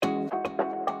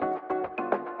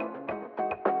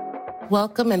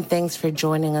Welcome and thanks for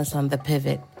joining us on The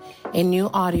Pivot, a new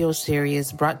audio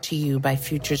series brought to you by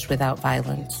Futures Without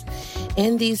Violence.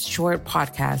 In these short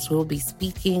podcasts, we'll be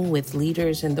speaking with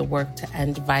leaders in the work to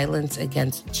end violence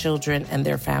against children and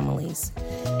their families.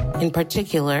 In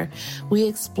particular, we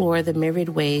explore the myriad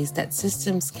ways that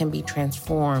systems can be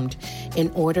transformed in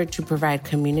order to provide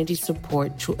community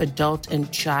support to adult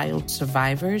and child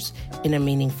survivors in a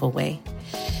meaningful way.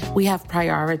 We have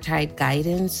prioritized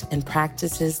guidance and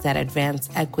practices that advance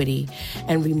equity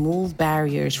and remove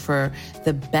barriers for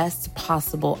the best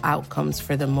possible outcomes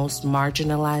for the most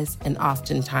marginalized and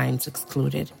oftentimes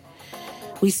excluded.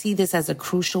 We see this as a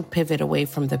crucial pivot away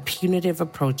from the punitive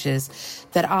approaches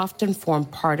that often form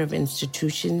part of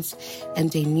institutions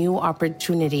and a new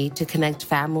opportunity to connect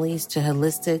families to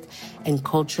holistic and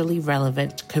culturally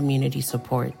relevant community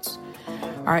supports.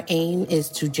 Our aim is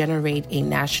to generate a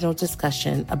national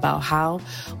discussion about how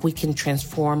we can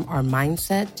transform our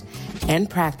mindset and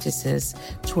practices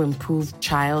to improve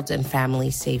child and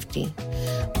family safety.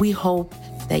 We hope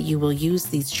that you will use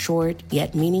these short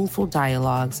yet meaningful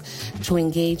dialogues to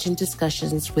engage in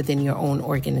discussions within your own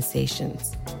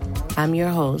organizations. I'm your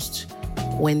host,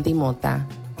 Wendy Mota.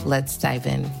 Let's dive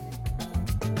in.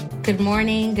 Good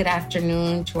morning, good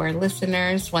afternoon to our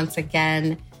listeners. Once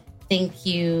again, thank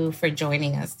you for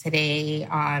joining us today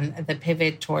on the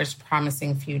Pivot Towards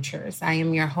Promising Futures. I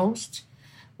am your host,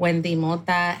 Wendy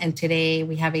Mota, and today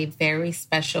we have a very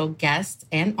special guest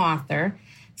and author,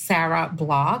 Sarah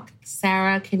Block.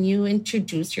 Sarah, can you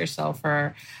introduce yourself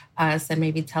for us and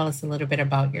maybe tell us a little bit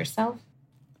about yourself?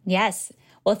 Yes.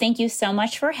 Well, thank you so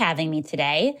much for having me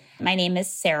today. My name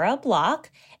is Sarah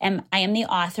Block, and I am the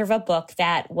author of a book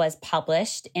that was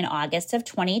published in August of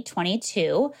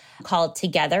 2022 called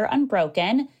Together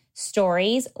Unbroken: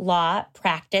 Stories, Law,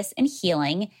 Practice, and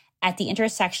Healing at the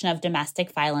Intersection of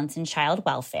Domestic Violence and Child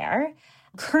Welfare.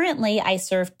 Currently, I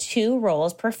serve two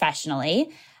roles professionally.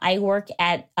 I work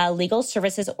at a legal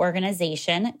services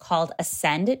organization called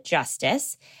Ascend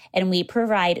Justice, and we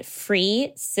provide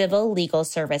free civil legal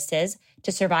services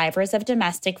to survivors of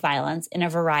domestic violence in a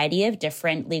variety of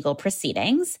different legal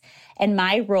proceedings. And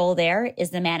my role there is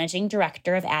the managing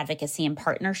director of advocacy and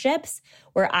partnerships,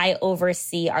 where I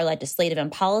oversee our legislative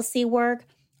and policy work,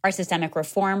 our systemic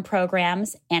reform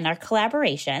programs, and our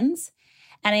collaborations.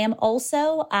 And I am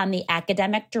also the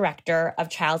academic director of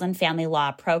child and family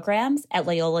law programs at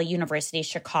Loyola University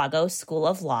Chicago School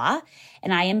of Law.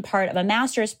 And I am part of a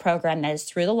master's program that is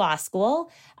through the law school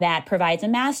that provides a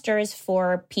master's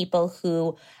for people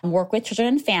who work with children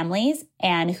and families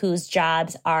and whose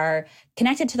jobs are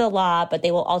connected to the law, but they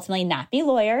will ultimately not be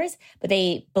lawyers, but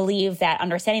they believe that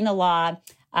understanding the law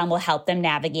will help them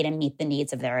navigate and meet the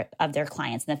needs of their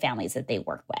clients and the families that they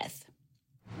work with.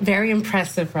 Very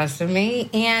impressive resume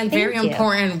and very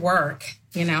important work.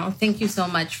 Thank you so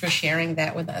much for sharing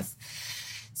that with us.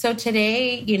 So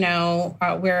today,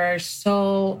 we're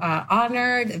so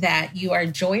honored that you are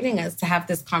joining us to have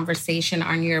this conversation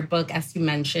on your book, as you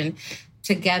mentioned,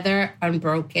 Together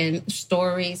Unbroken: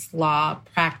 Stories, Law,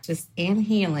 Practice, and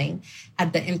Healing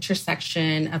at the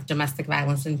Intersection of Domestic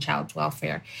Violence and Child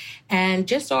Welfare. And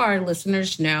just so our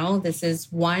listeners know, this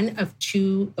is one of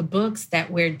two books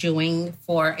that we're doing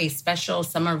for a special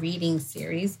summer reading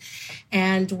series.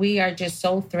 And we are just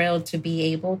so thrilled to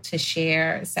be able to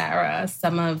share, Sarah,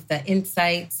 some of the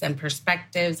insights and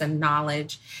perspectives and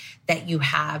knowledge that you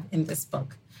have in this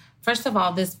book. First of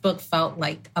all, this book felt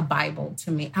like a Bible to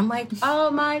me. I'm like,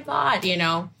 oh my God,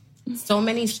 so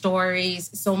many stories,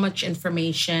 so much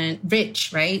information,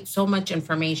 rich, right? So much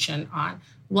information on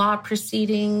law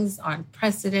proceedings, on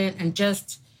precedent, and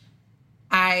just,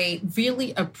 I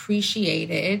really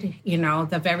appreciated,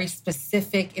 the very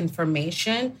specific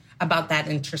information about that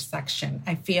intersection.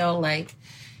 I feel like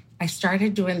I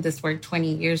started doing this work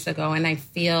 20 years ago, and I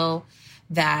feel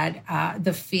that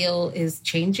the field is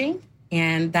changing.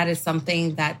 And that is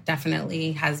something that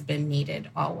definitely has been needed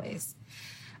always.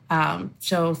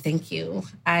 So thank you.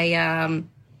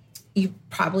 You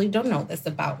probably don't know this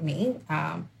about me,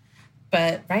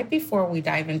 but right before we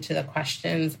dive into the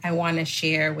questions, I want to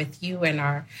share with you and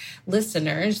our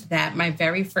listeners that my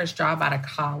very first job out of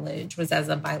college was as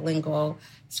a bilingual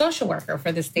social worker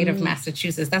for the state of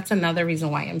Massachusetts. That's another reason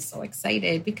why I'm so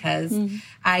excited, because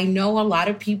I know a lot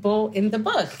of people in the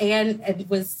book and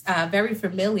was very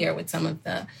familiar with some of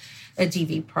the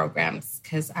DV programs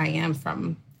because I am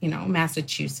from,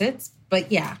 Massachusetts.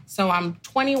 But yeah, so I'm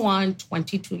 21,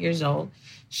 22 years old,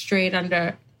 straight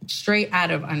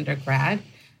out of undergrad.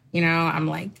 I'm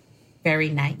like very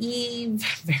naive,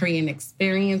 very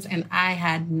inexperienced, and I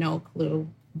had no clue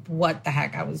what the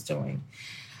heck I was doing.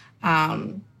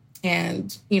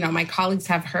 And, my colleagues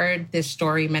have heard this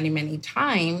story many, many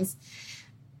times.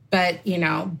 But,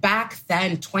 back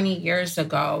then, 20 years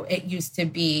ago, it used to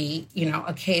be,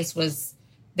 a case was,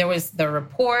 there was the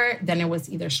report, then it was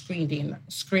either screened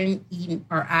in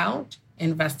or out,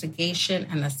 investigation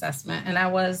and assessment. And I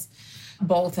was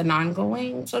both an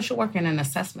ongoing social worker and an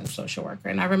assessment social worker.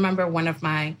 And I remember one of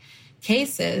my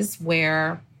cases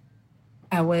where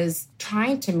I was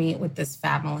trying to meet with this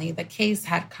family. The case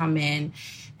had come in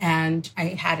and I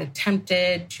had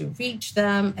attempted to reach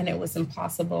them and it was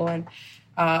impossible. And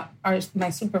my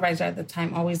supervisor at the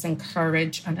time always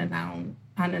encouraged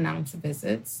unannounced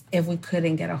visits if we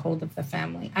couldn't get a hold of the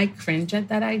family. I cringe at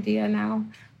that idea now.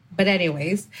 But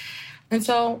anyways, and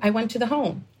so I went to the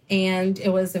home and it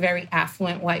was a very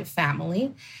affluent white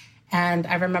family. And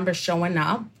I remember showing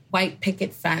up, white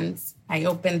picket fence. I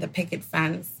opened the picket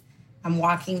fence. I'm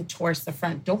walking towards the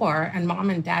front door and mom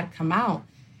and dad come out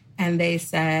and they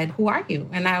said, "Who are you?"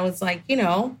 And I was like,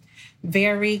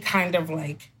 very kind of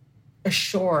like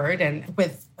assured and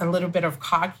with a little bit of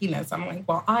cockiness. I'm like,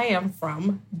 "Well, I am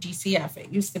from DCF.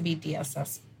 It used to be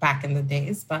DSS back in the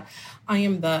days, but I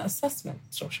am the assessment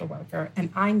social worker and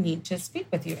I need to speak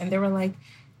with you." And they were like,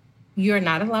 "You're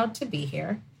not allowed to be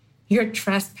here. You're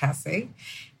trespassing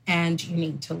and you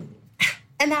need to leave."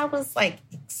 And I was like,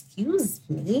 "Excuse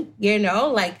me,"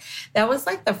 that was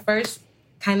like the first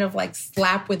kind of like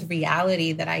slap with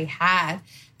reality that I had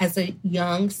as a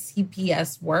young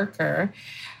CPS worker.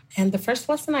 And the first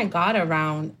lesson I got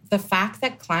around the fact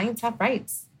that clients have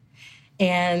rights.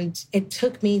 And it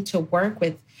took me to work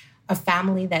with a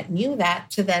family that knew that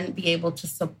to then be able to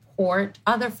support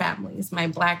other families, my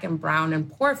Black and brown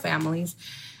and poor families,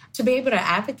 to be able to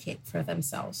advocate for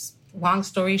themselves. Long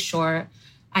story short,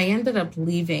 I ended up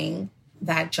leaving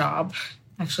that job,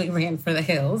 actually ran for the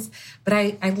hills, but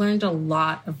I learned a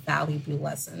lot of valuable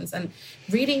lessons. And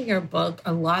reading your book,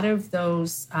 a lot of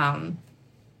those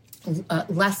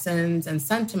lessons and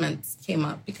sentiments came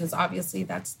up because obviously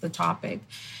that's the topic.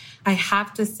 I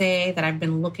have to say that I've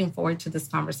been looking forward to this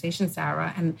conversation,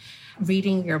 Sarah, and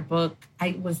reading your book,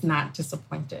 I was not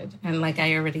disappointed. And like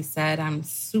I already said, I'm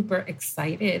super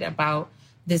excited about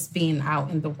this being out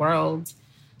in the world.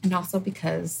 And also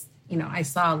because, I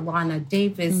saw Lana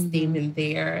Davis name in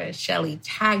there, Shelley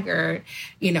Taggart,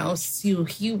 Sue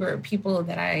Huber, people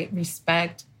that I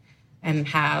respect and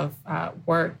have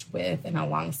worked with and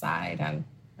alongside and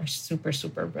are super,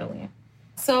 super brilliant.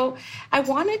 So I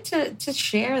wanted to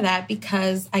share that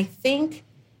because I think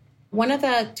one of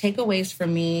the takeaways for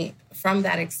me from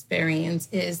that experience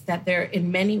is that there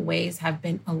in many ways have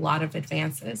been a lot of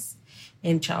advances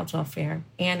in child welfare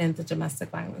and in the domestic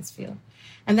violence field.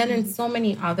 And then in so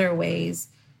many other ways,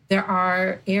 there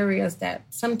are areas that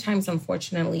sometimes,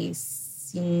 unfortunately,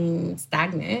 seem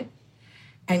stagnant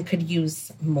and could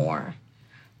use more.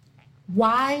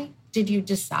 Why did you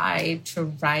decide to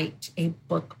write a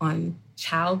book on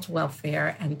child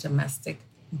welfare and domestic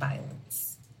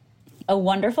violence? A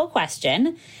wonderful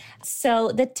question.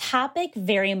 So the topic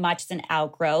very much is an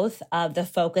outgrowth of the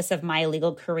focus of my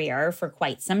legal career for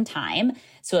quite some time.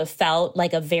 So it felt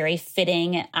like a very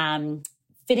fitting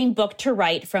book to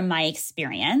write from my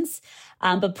experience.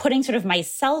 But putting sort of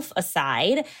myself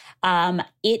aside,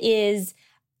 it is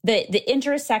the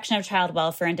intersection of child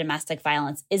welfare and domestic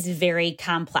violence is very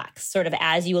complex, sort of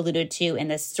as you alluded to in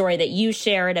the story that you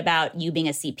shared about you being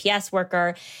a CPS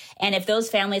worker. And if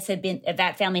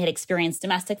that family had experienced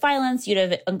domestic violence, you'd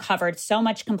have uncovered so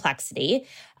much complexity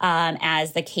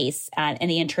as the case and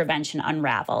the intervention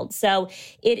unraveled. So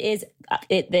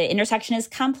the intersection is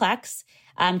complex.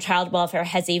 Child welfare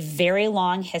has a very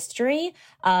long history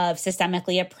of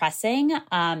systemically oppressing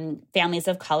families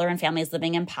of color and families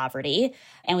living in poverty.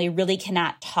 And we really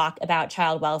cannot talk about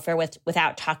child welfare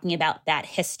without talking about that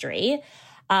history.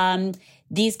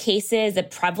 These cases, the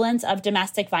prevalence of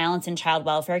domestic violence in child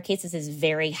welfare cases is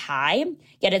very high,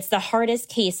 yet it's the hardest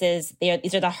cases.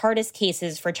 These are the hardest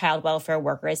cases for child welfare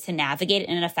workers to navigate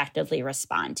and effectively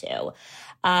respond to.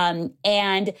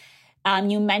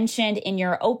 You mentioned in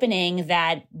your opening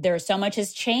that there's so much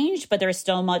has changed, but there's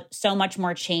still so much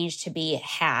more change to be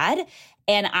had.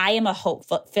 And I am a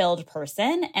hope-filled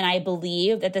person, and I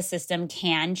believe that the system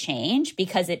can change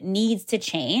because it needs to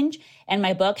change. And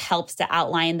my book helps to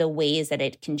outline the ways that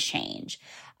it can change.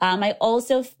 I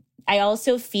also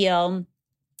feel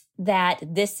that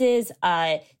this is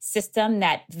a system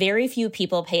that very few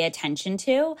people pay attention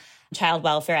to, child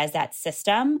welfare as that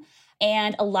system.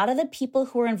 And a lot of the people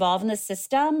who are involved in the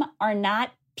system are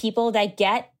not people that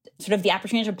get sort of the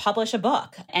opportunity to publish a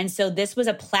book. And so this was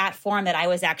a platform that I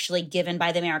was actually given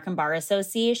by the American Bar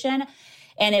Association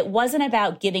And it wasn't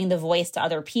about giving the voice to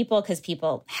other people because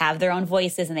people have their own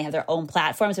voices and they have their own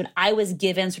platforms. But I was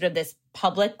given sort of this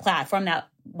public platform that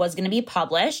was going to be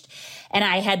published. And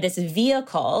I had this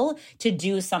vehicle to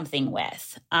do something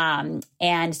with.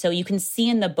 And so you can see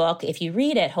in the book, if you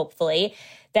read it, hopefully,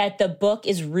 that the book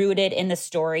is rooted in the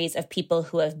stories of people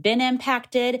who have been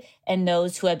impacted and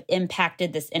those who have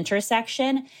impacted this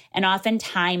intersection. And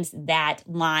oftentimes that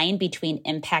line between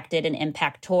impacted and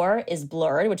impactor is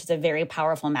blurred, which is a very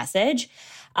powerful message.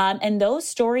 And those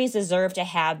stories deserve to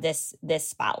have this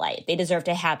spotlight. They deserve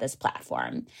to have this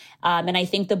platform. And I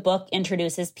think the book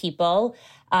introduces people,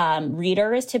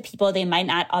 readers, to people they might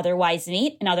not otherwise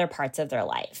meet in other parts of their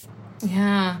life.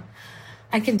 Yeah.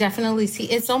 I can definitely see.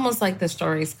 It's almost like the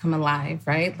stories come alive,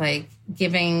 right? Like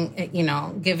given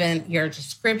your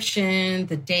description,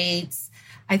 the dates.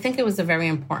 I think it was a very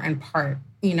important part,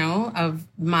 of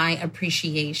my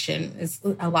appreciation is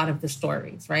a lot of the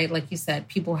stories, right? Like you said,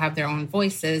 people have their own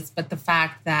voices, but the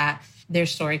fact that their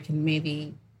story can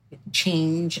maybe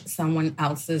change someone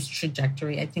else's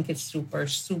trajectory, I think it's super,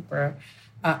 super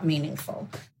meaningful.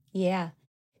 Yeah.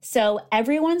 So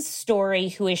everyone's story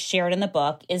who is shared in the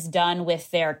book is done with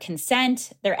their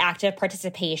consent, their active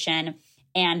participation,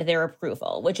 and their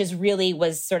approval, which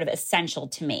was sort of essential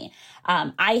to me.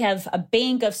 I have a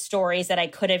bank of stories that I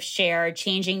could have shared,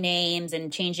 changing names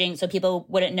and changing so people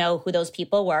wouldn't know who those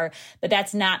people were, but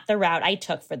that's not the route I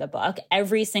took for the book.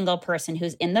 Every single person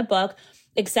who's in the book,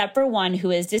 except for one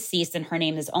who is deceased and her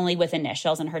name is only with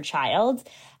initials and her child,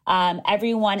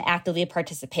 everyone actively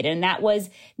participated. And that was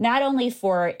not only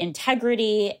for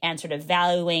integrity and sort of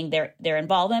valuing their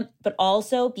involvement, but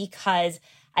also because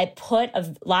I put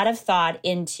a lot of thought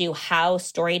into how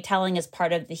storytelling is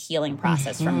part of the healing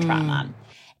process from trauma.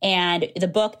 And the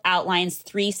book outlines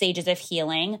 3 stages of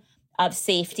healing, of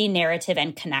safety, narrative,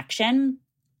 and connection.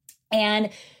 And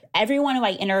everyone who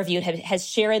I interviewed has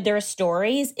shared their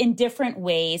stories in different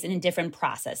ways and in different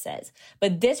processes.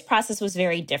 But this process was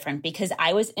very different because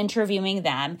I was interviewing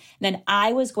them, and then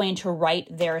I was going to write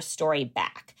their story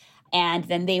back. And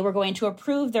then they were going to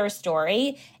approve their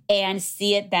story and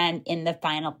see it then in the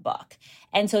final book.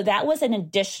 And so that was an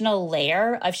additional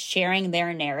layer of sharing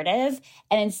their narrative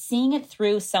and then seeing it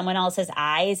through someone else's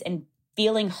eyes and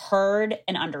feeling heard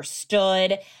and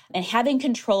understood and having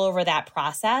control over that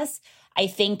process. I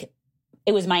think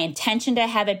it was my intention to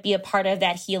have it be a part of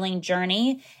that healing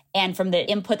journey. And from the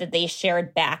input that they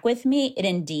shared back with me, it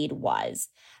indeed was.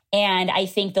 And I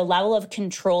think the level of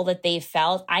control that they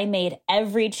felt, I made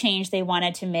every change they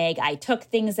wanted to make. I took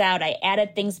things out, I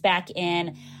added things back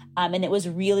in. And it was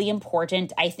really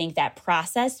important, I think, that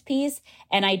process piece.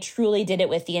 And I truly did it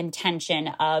with the intention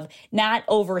of not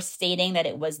overstating that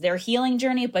it was their healing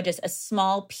journey, but just a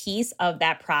small piece of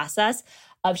that process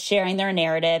of sharing their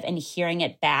narrative and hearing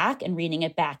it back and reading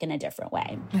it back in a different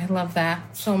way. I love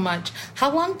that so much.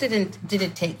 How long did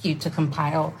it take you to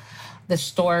compile the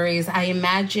stories? I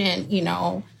imagine,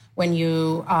 when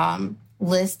you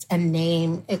list and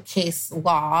name a case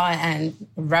law and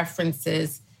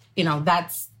references,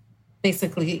 that's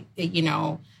basically,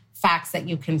 facts that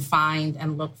you can find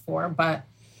and look for. But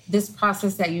this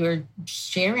process that you're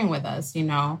sharing with us,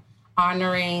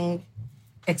 honoring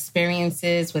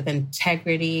experiences with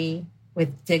integrity,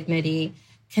 with dignity,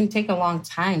 can take a long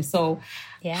time. So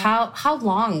how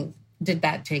long did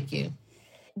that take you?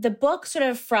 The book sort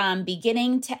of from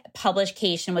beginning to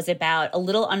publication was about a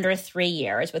little under 3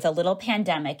 years with a little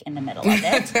pandemic in the middle of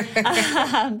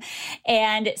it.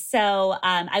 And so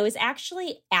I was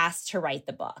actually asked to write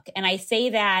the book. And I say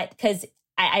that because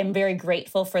I'm very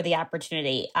grateful for the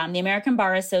opportunity. The American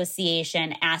Bar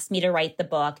Association asked me to write the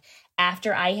book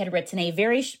after I had written a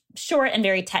very short and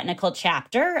very technical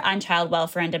chapter on child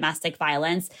welfare and domestic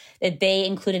violence that they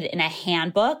included in a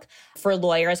handbook for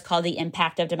lawyers called The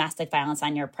Impact of Domestic Violence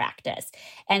on Your Practice.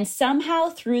 And somehow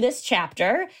through this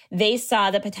chapter, they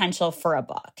saw the potential for a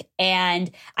book.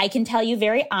 And I can tell you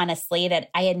very honestly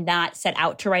that I had not set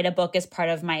out to write a book as part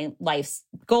of my life's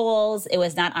goals. It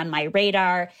was not on my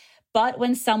radar. But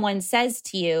when someone says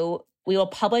to you, we will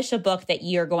publish a book that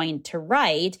you're going to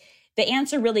write, the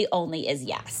answer really only is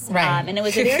yes. Right. And it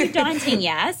was a very daunting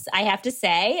yes, I have to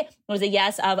say. It was a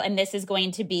yes of, and this is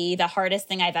going to be the hardest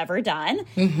thing I've ever done.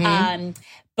 Mm-hmm.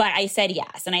 But I said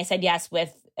yes. And I said yes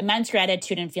with immense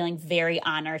gratitude and feeling very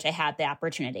honored to have the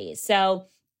opportunity. So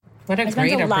what a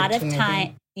great spent a lot opportunity. of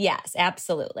time. Yes,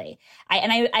 absolutely.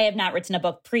 I have not written a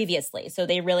book previously, so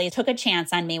they really took a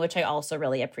chance on me, which I also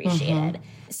really appreciated.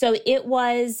 Mm-hmm. So it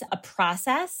was a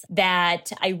process that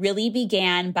I really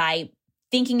began by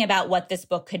thinking about what this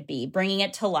book could be, bringing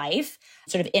it to life,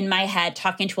 sort of in my head,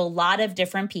 talking to a lot of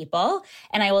different people.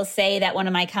 And I will say that one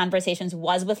of my conversations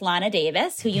was with Lana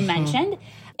Davis, who you mentioned.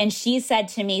 And she said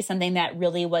to me something that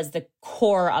really was the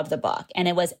core of the book. And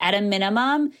it was, at a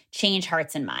minimum, change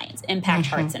hearts and minds, impact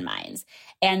hearts and minds.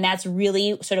 And that's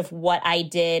really sort of what I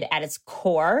did at its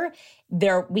core.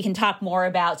 There, we can talk more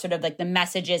about sort of like the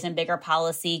messages and bigger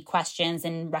policy questions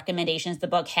and recommendations the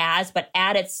book has. But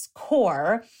at its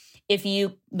core, if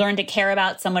you learn to care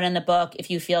about someone in the book, if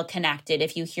you feel connected,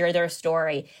 if you hear their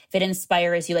story, if it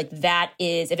inspires you, like that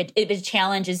is, if it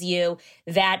challenges you,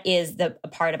 that is the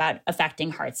part about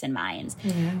affecting hearts and minds.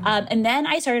 And then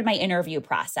I started my interview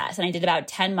process, and I did about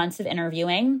 10 months of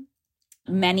interviewing,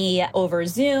 many over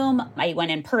Zoom. I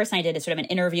went in person. I did a sort of an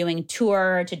interviewing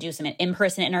tour to do some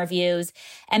in-person interviews.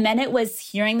 And then it was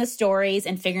hearing the stories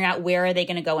and figuring out where are they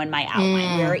going to go in my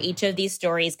outline, where are each of these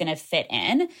stories going to fit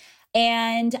in.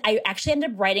 And I actually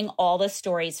ended up writing all the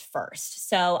stories first.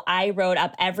 So I wrote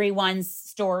up everyone's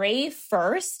story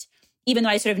first. Even though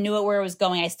I sort of knew where it was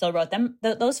going, I still wrote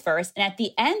those first. And at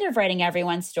the end of writing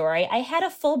everyone's story, I had a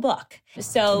full book.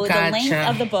 So the length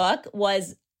of the book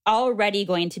was already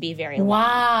going to be very long.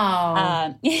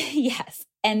 Wow. Yes.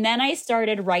 And then I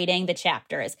started writing the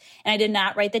chapters. And I did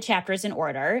not write the chapters in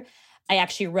order. I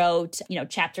actually wrote,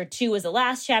 chapter 2 was the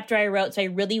last chapter I wrote. So I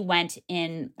really went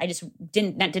in, I just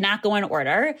did not go in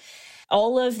order.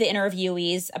 All of the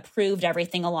interviewees approved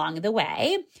everything along the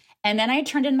way. And then I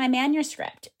turned in my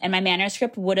manuscript. And my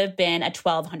manuscript would have been a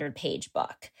 1,200-page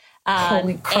book.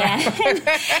 Holy crap.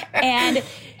 And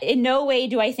in no way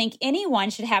do I think anyone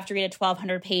should have to read a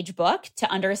 1,200-page book to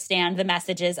understand the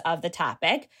messages of the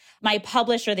topic. My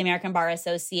publisher, the American Bar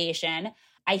Association,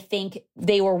 I think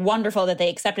they were wonderful that they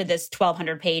accepted this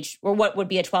 1,200-page, or what would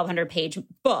be a 1,200-page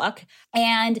book.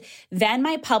 And then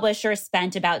my publisher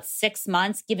spent about 6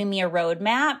 months giving me a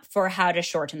roadmap for how to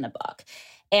shorten the book.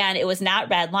 And it was not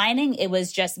redlining. It was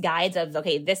just guides of,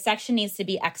 okay, this section needs to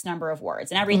be X number of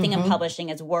words. And everything in publishing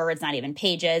is words, not even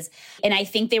pages. And I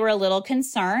think they were a little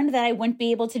concerned that I wouldn't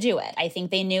be able to do it. I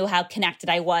think they knew how connected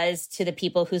I was to the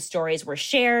people whose stories were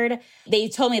shared. They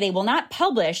told me they will not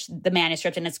publish the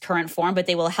manuscript in its current form, but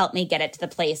they will help me get it to the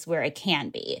place where it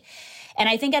can be. And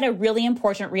I think I had a really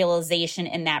important realization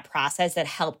in that process that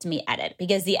helped me edit,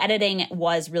 because the editing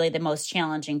was really the most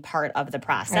challenging part of the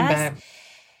process.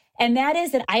 And that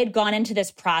is that I had gone into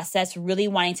this process really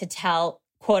wanting to tell,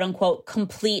 quote unquote,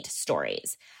 complete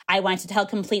stories. I wanted to tell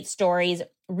complete stories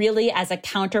really as a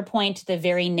counterpoint to the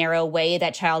very narrow way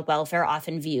that child welfare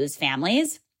often views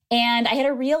families. And I had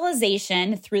a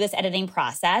realization through this editing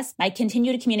process. I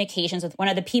continued communications with one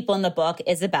of the people in the book,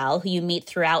 Isabel, who you meet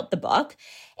throughout the book.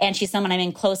 And she's someone I'm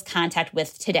in close contact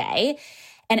with today.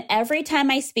 And every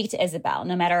time I speak to Isabel,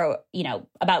 no matter,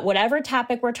 about whatever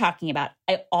topic we're talking about,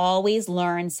 I always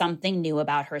learn something new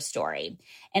about her story.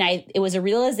 And it was a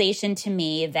realization to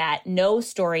me that no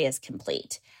story is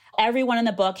complete. Everyone in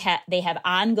the book, they have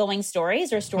ongoing stories.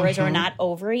 Their stories are not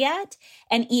over yet.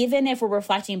 And even if we're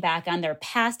reflecting back on their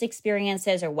past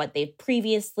experiences or what they've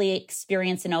previously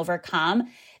experienced and overcome,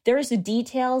 there's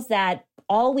details that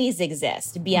always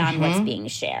exist beyond what's being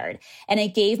shared. And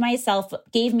it gave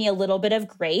me a little bit of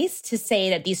grace to say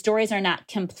that these stories are not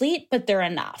complete, but they're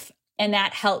enough. And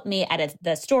that helped me edit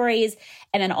the stories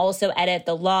and then also edit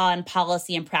the law and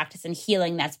policy and practice and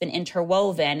healing that's been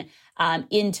interwoven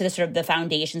into the sort of the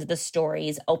foundations of the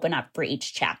stories open up for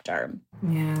each chapter.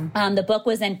 Yeah. The book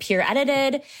was then peer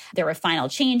edited. There were final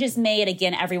changes made.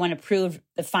 Again, everyone approved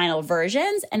the final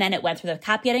versions, and then it went through the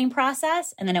copy editing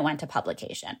process, and then it went to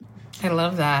publication. I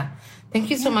love that. Thank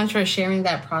you so much for sharing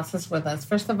that process with us.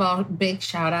 First of all, big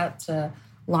shout out to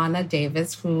Lana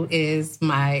Davis, who is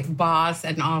my boss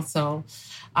and also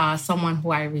someone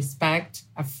who I respect,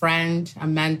 a friend, a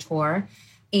mentor.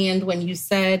 And when you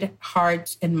said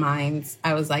hearts and minds,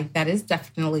 I was like, that is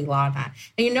definitely Lana.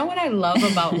 And you know what I love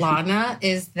about Lana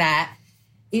is that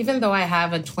even though I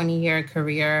have a 20-year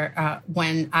career,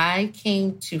 when I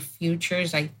came to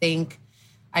Futures, I think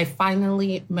I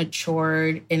finally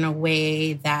matured in a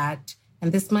way that,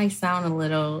 and this might sound a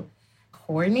little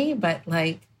corny, but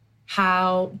like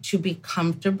how to be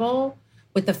comfortable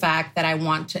with the fact that I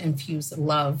want to infuse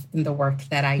love in the work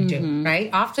that I do,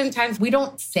 right? Oftentimes we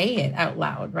don't say it out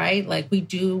loud, right? Like we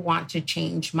do want to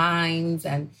change minds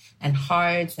and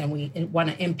hearts, and we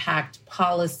want to impact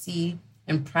policy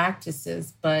and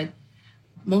practices, but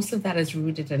most of that is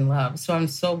rooted in love. So I'm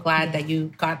so glad that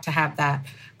you got to have that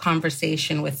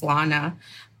conversation with Lana.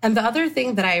 And the other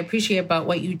thing that I appreciate about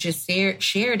what you just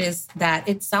shared is that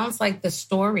it sounds like the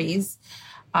stories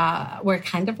were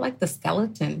kind of like the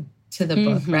skeleton to the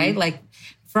book, right? Like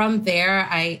from there,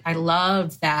 I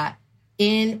loved that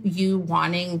in you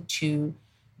wanting to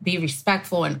be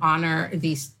respectful and honor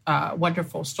these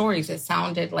wonderful stories, it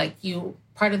sounded like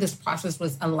part of this process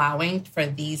was allowing for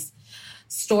these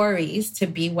stories to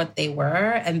be what they were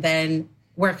and then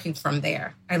working from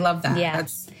there. I love that. Yeah.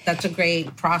 That's a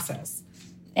great process.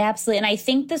 Absolutely. And I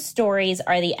think the stories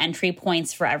are the entry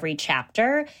points for every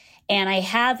chapter. And I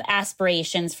have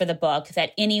aspirations for the book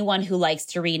that anyone who likes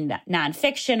to read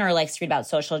nonfiction or likes to read about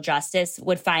social justice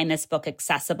would find this book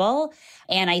accessible.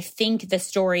 And I think the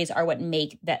stories are what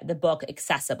make the book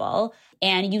accessible.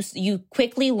 And you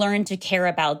quickly learn to care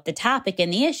about the topic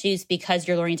and the issues because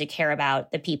you're learning to care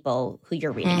about the people who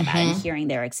you're reading about and hearing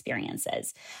their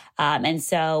experiences. And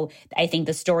so I think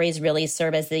the stories really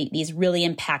serve as these really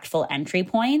impactful entry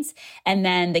points. And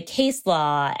then the case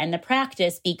law and the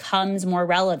practice becomes more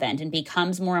relevant and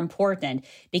becomes more important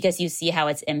because you see how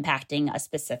it's impacting a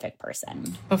specific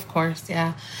person. Of course,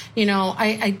 yeah. You know,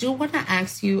 I do want to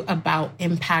ask you about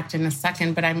impact in a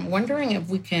second, but I'm wondering if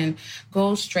we can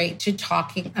go straight to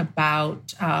talking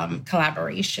about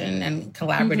collaboration and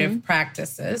collaborative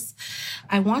practices.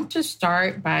 I want to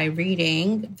start by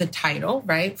reading the title,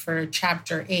 right, for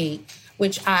Chapter 8,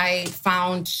 which I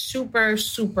found super,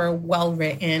 super well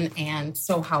written and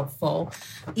so helpful,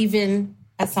 even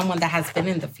as someone that has been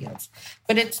in the fields.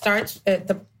 But it starts,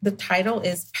 the title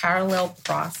is Parallel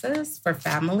Process for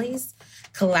Families,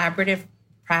 Collaborative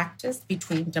Practice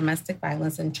Between Domestic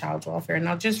Violence and Child Welfare. And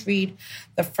I'll just read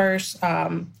the first,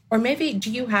 or maybe,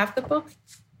 do you have the book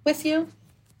with you?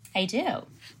 I do.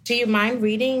 Do you mind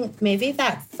reading maybe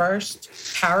that first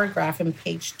paragraph in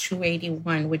page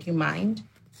 281? Would you mind?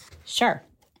 Sure.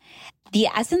 The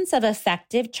essence of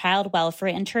effective child welfare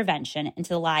intervention into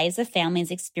the lives of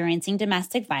families experiencing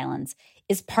domestic violence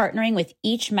is partnering with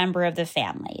each member of the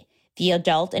family, the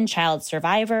adult and child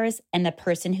survivors, and the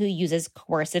person who uses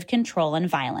coercive control and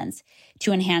violence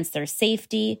to enhance their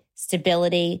safety,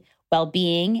 stability,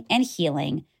 well-being, and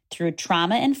healing through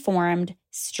trauma-informed,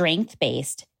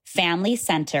 strength-based,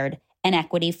 family-centered, and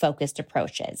equity-focused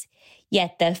approaches.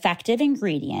 Yet the effective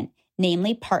ingredient,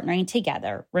 namely partnering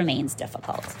together, remains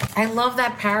difficult. I love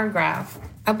that paragraph.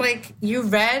 I'm like, you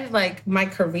read like my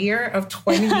career of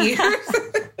 20 years.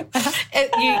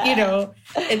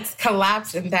 It's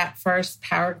collapsed in that first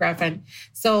paragraph. And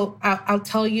so I'll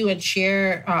tell you and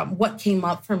share what came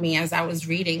up for me as I was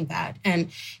reading that.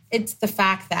 And it's the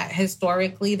fact that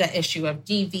historically the issue of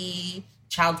DV,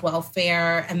 child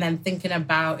welfare, and then thinking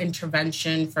about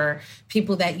intervention for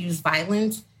people that use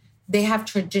violence, they have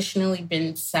traditionally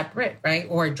been separate, right?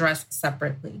 Or addressed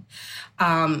separately.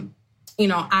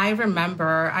 I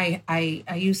remember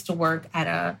I used to work at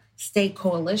a state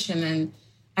coalition, and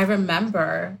I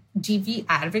remember DV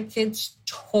advocates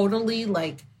totally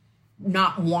like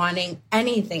not wanting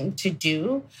anything to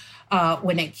do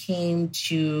when it came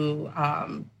to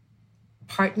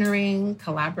partnering,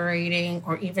 collaborating,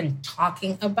 or even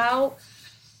talking about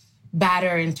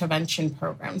batter intervention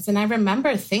programs. And I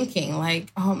remember thinking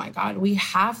like, oh my God, we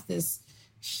have this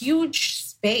huge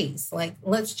space, like,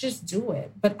 let's just do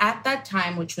it. But at that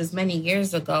time, which was many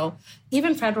years ago,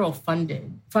 even federal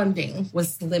funding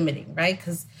was limiting, right?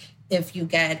 Because if you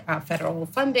get federal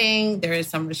funding, there is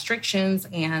some restrictions.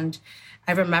 And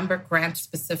I remember grants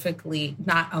specifically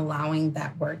not allowing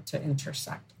that work to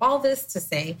intersect. All this to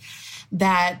say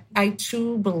that I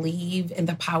too believe in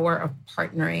the power of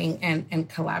partnering and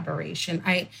collaboration.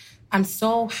 I'm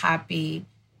so happy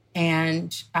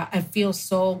and I feel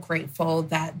so grateful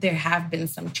that there have been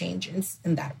some changes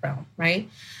in that realm, right?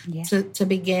 Yeah. To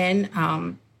begin,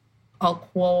 I'll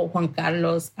quote Juan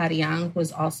Carlos Ariang, who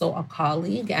is also a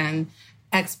colleague and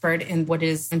expert in what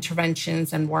is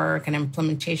interventions and work and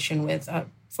implementation with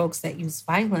folks that use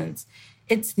violence.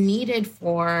 It's needed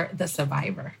for the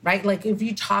survivor, right? Like if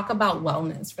you talk about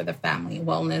wellness for the family,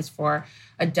 wellness for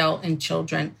adult and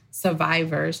children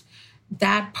survivors,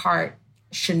 that part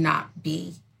should not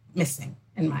be missing,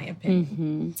 in my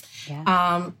opinion. Mm-hmm.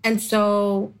 Yeah. And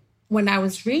so when I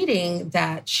was reading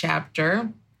that chapter,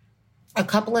 a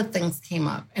couple of things came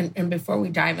up. And before we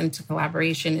dive into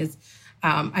collaboration is,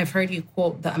 I've heard you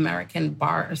quote the American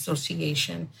Bar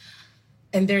Association.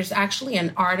 And there's actually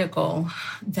an article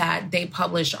that they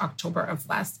published October of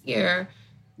last year,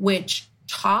 which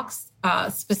talks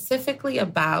specifically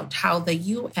about how the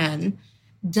UN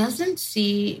doesn't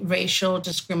see racial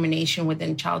discrimination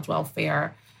within child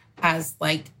welfare as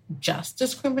like just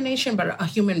discrimination, but a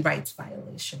human rights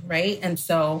violation, right? And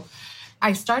so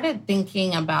I started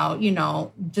thinking about,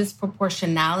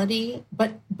 disproportionality,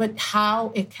 but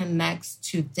how it connects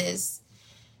to this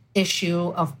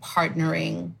issue of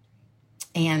partnering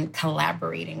and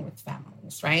collaborating with families.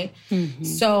 families, right?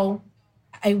 So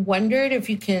I wondered if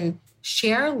you can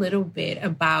share a little bit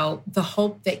about the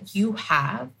hope that you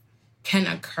have can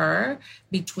occur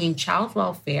between child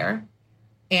welfare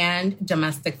and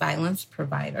domestic violence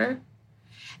provider.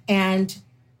 And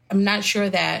I'm not sure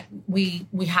that we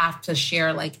have to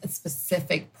share like a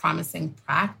specific promising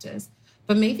practice,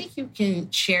 but maybe you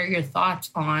can share your thoughts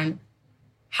on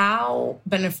how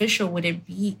beneficial would it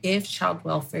be if child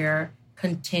welfare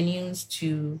continues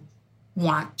to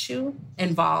want to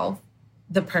involve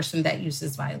the person that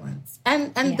uses violence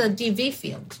and the DV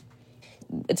field?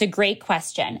 It's a great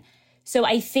question. So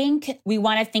I think we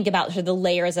want to think about sort of the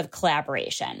layers of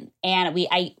collaboration. And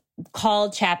I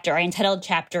entitled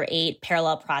Chapter 8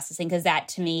 Parallel Processing, because that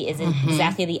to me is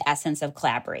exactly the essence of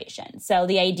collaboration. So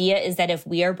the idea is that if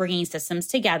we are bringing systems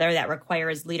together that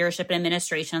requires leadership and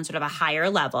administration on sort of a higher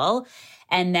level,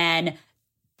 and then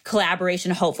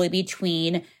collaboration hopefully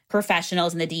between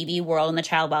professionals in the DV world and the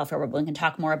child welfare world, we can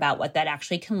talk more about what that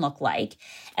actually can look like.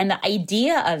 And the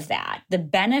idea of that, the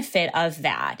benefit of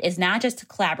that is not just to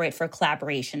collaborate for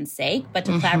collaboration's sake, but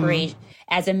to collaborate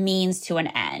as a means to an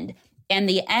end. And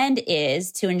the end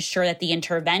is to ensure that the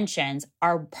interventions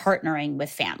are partnering with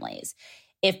families.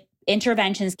 If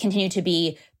interventions continue to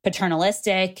be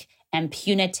paternalistic and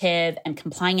punitive and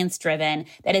compliance-driven,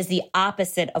 that is the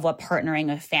opposite of what partnering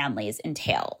with families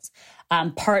entails.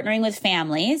 Partnering with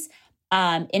families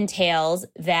entails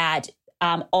that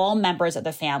all members of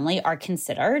the family are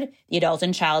considered, the adult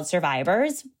and child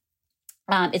survivors.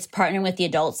 It's partnering with the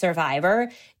adult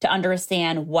survivor to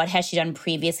understand what has she done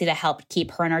previously to help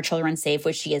keep her and her children safe,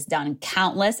 which she has done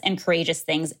countless and courageous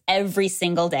things every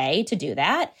single day to do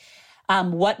that.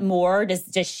 What more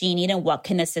does she need, and what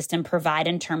can the system provide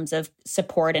in terms of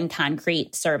support and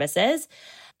concrete services?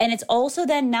 And it's also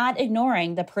then not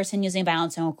ignoring the person using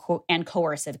violence and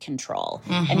coercive control.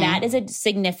 And that is a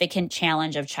significant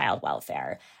challenge of child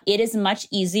welfare. It is much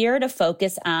easier to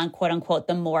focus on, quote unquote,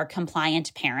 the more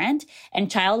compliant parent.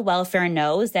 And child welfare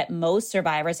knows that most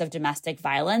survivors of domestic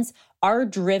violence are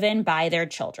driven by their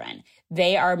children.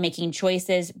 They are making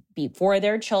choices before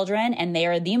their children, and they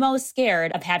are the most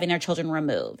scared of having their children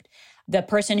removed. The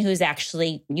person who's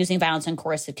actually using violence and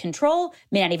coercive control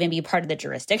may not even be part of the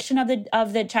jurisdiction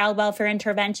of the child welfare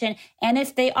intervention. And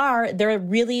if they are, they're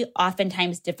really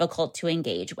oftentimes difficult to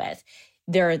engage with.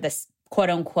 They're the quote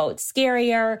unquote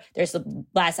scarier. There's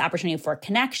less opportunity for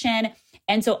connection.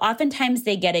 And so oftentimes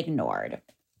they get ignored.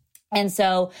 And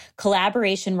so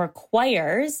collaboration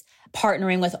requires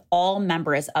partnering with all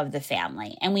members of the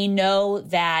family. And we know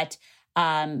that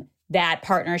that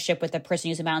partnership with the person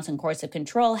using violence and coercive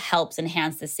control helps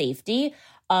enhance the safety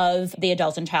of the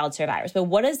adult and child survivors. But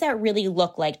what does that really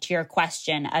look like, to your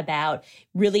question about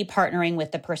really partnering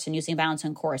with the person using violence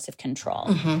and coercive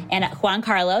control? And Juan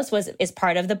Carlos is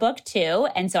part of the book too.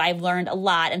 And so I've learned a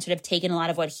lot and sort of taken a lot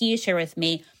of what he shared with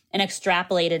me and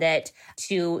extrapolated it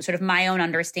to sort of my own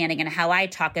understanding and how I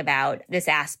talk about this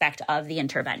aspect of the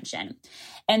intervention.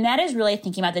 And that is really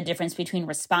thinking about the difference between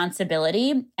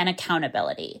responsibility and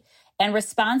accountability. And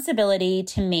responsibility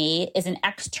to me is an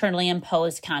externally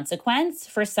imposed consequence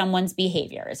for someone's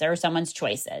behaviors or someone's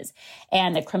choices.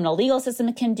 And the criminal legal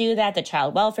system can do that. The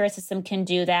child welfare system can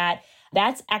do that.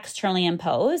 That's externally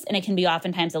imposed, and it can be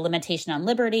oftentimes a limitation on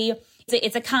liberty.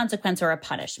 It's a consequence or a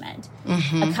punishment.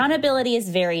 Accountability is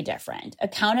very different.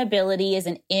 Accountability is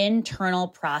an internal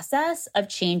process of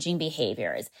changing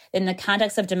behaviors. In the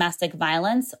context of domestic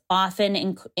violence, often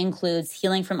includes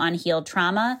healing from unhealed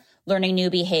trauma, learning new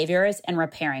behaviors, and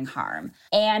repairing harm.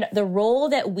 And the role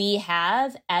that we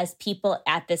have as people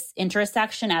at this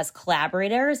intersection, as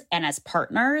collaborators and as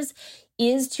partners,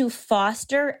 is to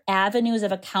foster avenues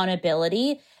of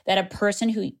accountability that a person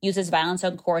who uses violence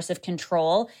and coercive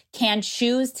control can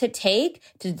choose to take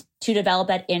to develop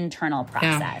that internal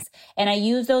process. And I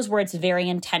use those words very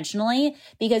intentionally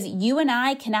because you and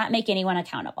I cannot make anyone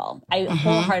accountable. I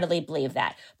wholeheartedly believe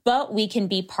that. But we can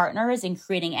be partners in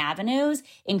creating avenues,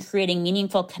 in creating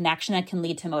meaningful connection that can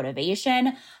lead to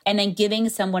motivation, and then giving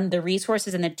someone the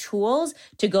resources and the tools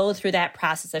to go through that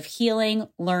process of healing,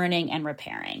 learning, and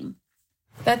repairing.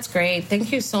 That's great.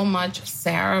 Thank you so much,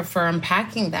 Sarah, for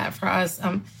unpacking that for us.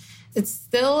 It's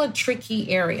still a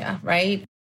tricky area, right?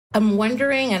 I'm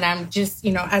wondering, and I'm just,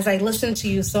 as I listen to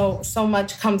you, so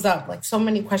much comes up, like so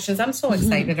many questions. I'm so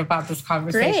excited about this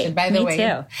conversation, by the way. Me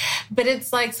too. But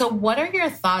it's like, so what are your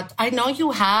thoughts? I know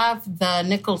you have the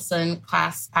Nicholson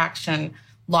class action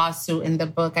lawsuit in the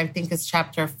book. I think it's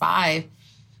chapter 5.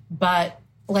 But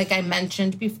like I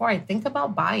mentioned before, I think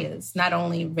about bias, not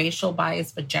only racial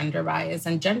bias, but gender bias.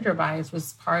 And gender bias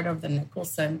was part of the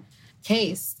Nicholson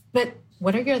case. But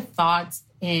what are your thoughts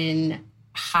in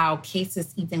how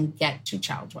cases even get to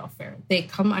child welfare. They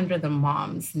come under the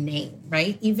mom's name,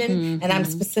 right? And I'm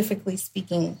specifically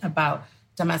speaking about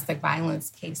domestic violence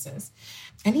cases.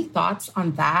 Any thoughts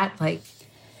on that?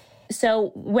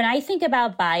 So when I think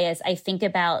about bias, I think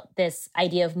about this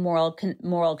idea of moral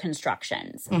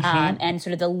constructions and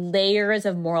sort of the layers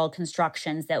of moral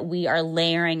constructions that we are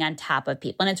layering on top of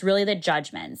people. And it's really the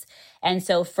judgments. And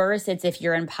so first, it's if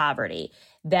you're in poverty.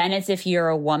 Then it's if you're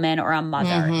a woman or a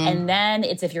mother. And then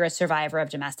it's if you're a survivor of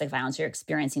domestic violence, you're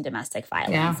experiencing domestic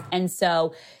violence. Yeah. And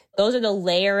so those are the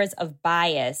layers of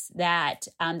bias that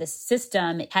the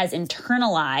system has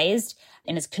internalized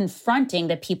and is confronting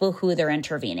the people who they're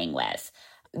intervening with.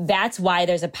 That's why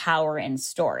there's a power in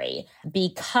story,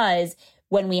 because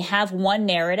when we have one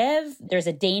narrative, there's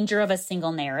a danger of a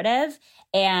single narrative,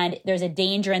 and there's a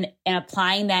danger in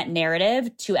applying that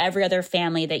narrative to every other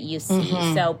family that you see.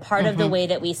 So part of the way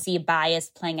that we see bias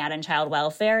playing out in child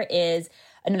welfare is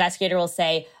an investigator will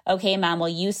say, okay, mom, well,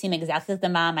 you seem exactly like the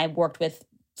mom I worked with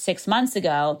 6 months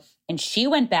ago, and she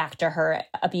went back to her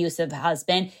abusive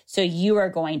husband, so you are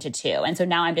going to too. And so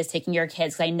now I'm just taking your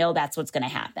kids because I know that's what's going to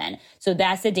happen. So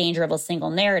that's the danger of a single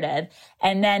narrative.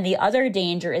 And then the other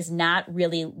danger is not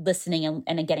really listening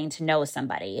and getting to know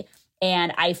somebody.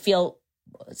 And I feel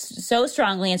so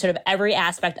strongly in sort of every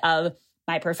aspect of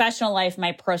my professional life,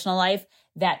 my personal life,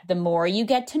 that the more you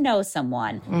get to know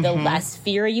someone, the less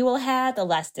fear you will have, the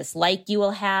less dislike you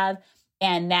will have.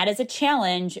 And that is a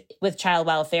challenge with child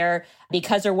welfare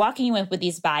because they're walking you in with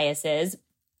these biases.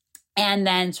 And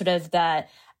then sort of the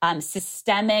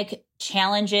systemic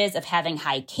challenges of having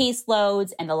high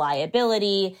caseloads and the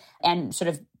liability and sort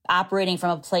of operating from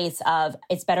a place of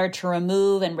it's better to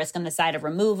remove and risk on the side of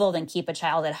removal than keep a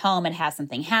child at home and have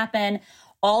something happen.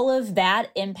 All of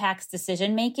that impacts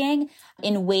decision-making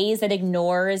in ways that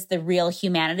ignores the real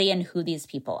humanity and who these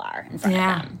people are in front of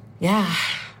them. Yeah.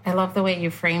 I love the way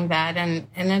you frame that. And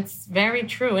it's very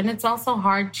true. And it's also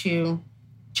hard to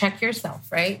check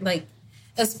yourself, right?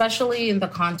 Especially in the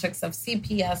context of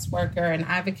CPS worker and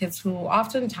advocates who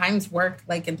oftentimes work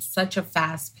in such a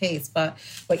fast pace. But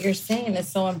what you're saying is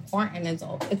so important.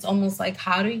 It's almost like,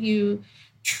 how do you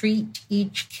treat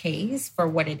each case for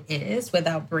what it is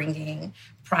without bringing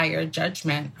prior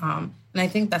judgment? And I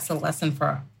think that's a lesson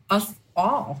for us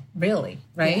all, really,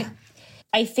 right? Yeah.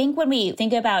 I think when we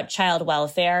think about child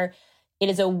welfare, it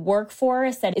is a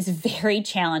workforce that is very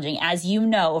challenging. As you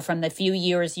know, from the few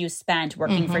years you spent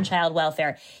working for child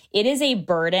welfare, it is a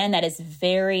burden that is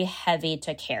very heavy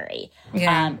to carry.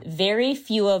 Yeah. Very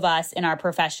few of us in our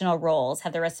professional roles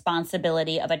have the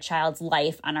responsibility of a child's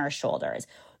life on our shoulders.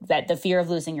 That the fear of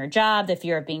losing your job, the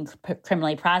fear of being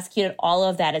criminally prosecuted, all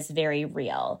of that is very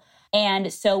real.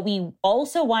 And so we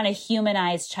also want to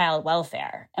humanize child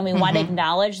welfare, and we want to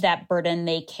acknowledge that burden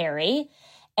they carry.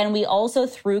 And we also,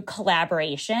 through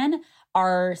collaboration,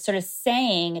 are sort of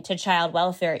saying to child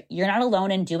welfare, you're not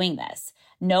alone in doing this.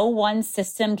 No one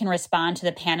system can respond to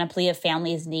the panoply of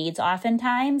families' needs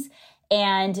oftentimes.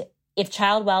 And if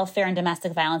child welfare and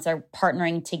domestic violence are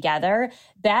partnering together,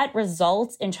 that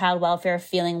results in child welfare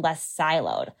feeling less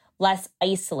siloed, less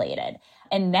isolated.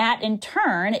 And that, in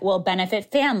turn, will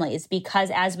benefit families because,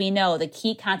 as we know, the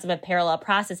key concept of parallel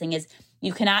processing is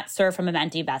you cannot serve from an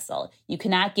empty vessel. You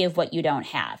cannot give what you don't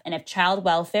have. And if child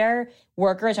welfare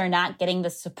workers are not getting the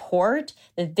support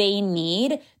that they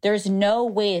need, there's no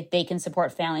way that they can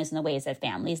support families in the ways that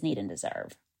families need and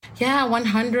deserve. Yeah,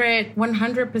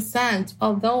 100%.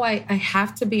 Although I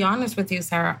have to be honest with you,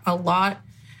 Sarah, a lot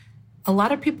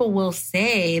of people will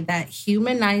say that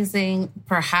humanizing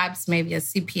perhaps maybe a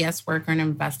CPS worker, an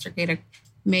investigator,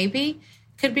 maybe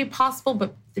could be possible.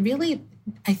 But really,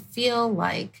 I feel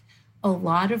like a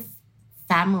lot of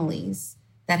families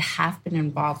that have been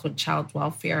involved with child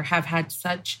welfare have had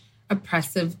such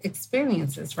oppressive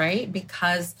experiences, right?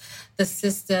 Because the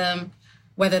system,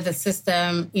 whether the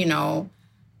system,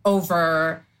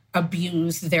 over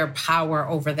abuse their power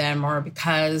over them, or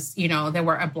because, they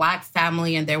were a Black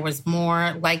family and there was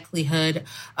more likelihood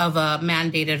of a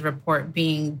mandated report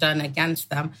being done against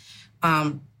them.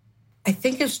 I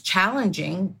think it's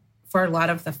challenging for a lot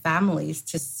of the families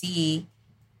to see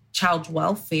child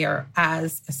welfare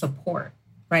as a support,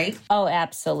 right? Oh,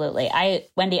 absolutely.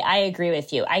 Wendy, I agree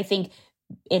with you. I think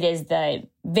it is the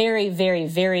very, very,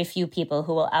 very few people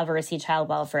who will ever see child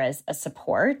welfare as a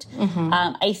support.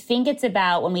 I think it's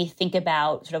about when we think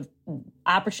about sort of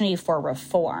opportunity for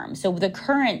reform. So the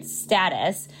current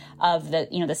status of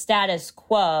the status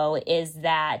quo is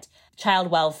that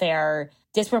child welfare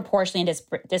disproportionately and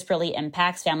disparately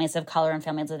impacts families of color and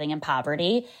families living in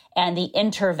poverty. And the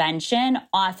intervention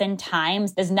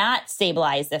oftentimes does not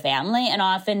stabilize the family and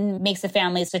often makes the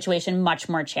family situation much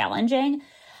more challenging.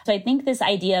 So I think this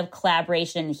idea of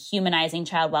collaboration, humanizing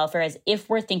child welfare is if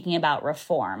we're thinking about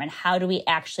reform and how do we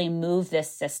actually move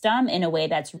this system in a way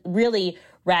that's really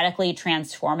radically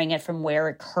transforming it from where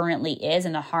it currently is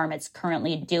and the harm it's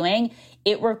currently doing,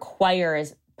 it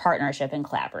requires partnership and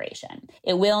collaboration.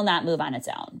 It will not move on its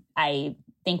own. I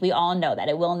think we all know that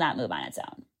it will not move on its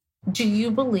own. Do you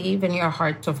believe in your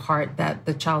heart of heart that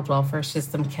the child welfare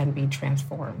system can be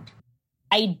transformed?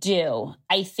 I do.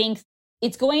 I think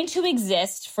it's going to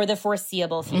exist for the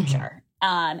foreseeable future.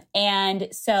 And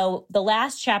so the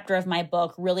last chapter of my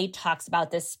book really talks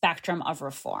about this spectrum of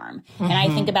reform. And I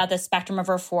think about the spectrum of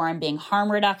reform being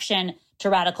harm reduction to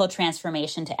radical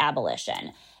transformation to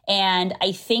abolition. And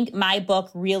I think my book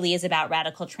really is about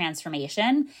radical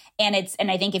transformation. And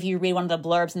I think if you read one of the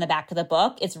blurbs in the back of the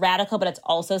book, it's radical, but it's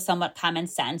also somewhat common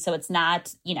sense. So it's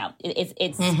not,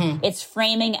 it's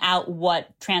framing out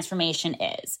what transformation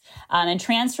is. And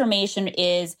transformation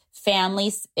is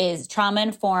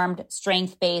trauma-informed,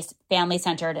 strength-based,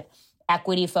 family-centered,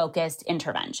 equity-focused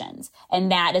interventions.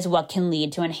 And that is what can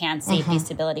lead to enhanced safety,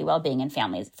 stability, well-being in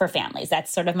families. That's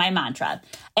sort of my mantra.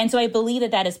 And so I believe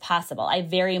that that is possible. I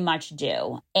very much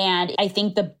do. And I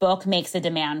think the book makes a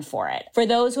demand for it. For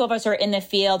those of us who are in the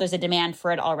field, there's a demand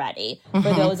for it already.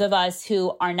 For those of us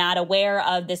who are not aware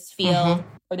of this field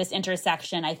or this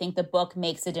intersection, I think the book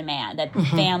makes a demand that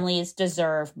families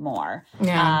deserve more.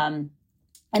 Yeah.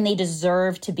 And they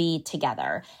deserve to be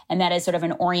together. And that is sort of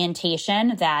an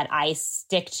orientation that I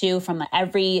stick to from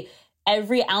every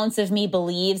ounce of me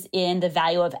believes in the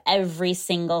value of every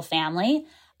single family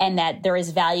and that there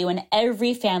is value in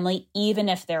every family, even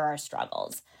if there are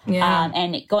struggles. Yeah.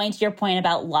 And going to your point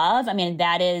about love, I mean,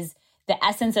 that is the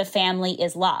essence of family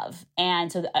is love.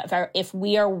 And so if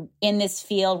we are in this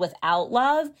field without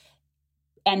love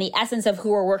and the essence of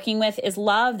who we're working with is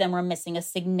love, then we're missing a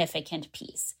significant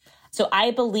piece. So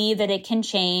I believe that it can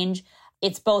change.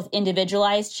 It's both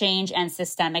individualized change and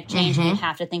systemic change. We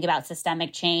have to think about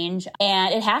systemic change,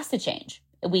 and it has to change.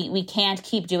 We can't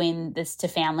keep doing this to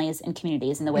families and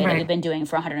communities in the way that we've been doing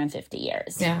for 150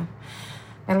 years. Yeah.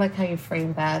 I like how you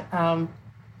frame that.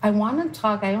 I want to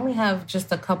talk, I only have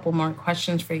just a couple more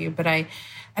questions for you, but I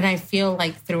feel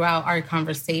like throughout our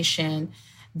conversation,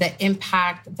 the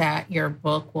impact that your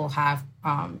book will have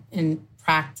in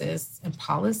practice and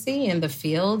policy in the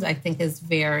field, I think is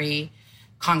very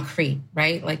concrete,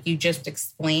 right? Like you just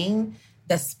explained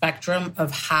the spectrum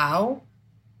of how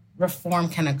reform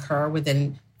can occur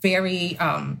within very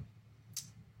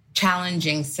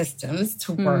challenging systems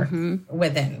to work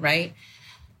within, right?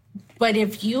 But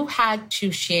if you had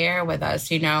to share with us,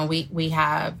 we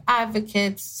have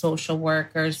advocates, social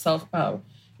workers,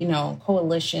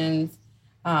 coalitions,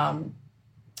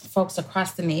 folks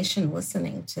across the nation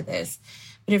listening to this.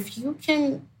 But if you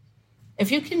can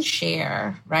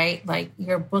share, right, like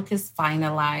your book is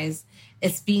finalized,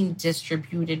 it's being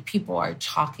distributed, people are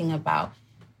talking about,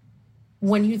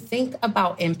 when you think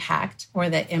about impact or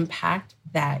the impact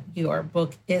that your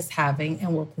book is having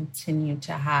and will continue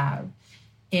to have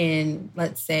in,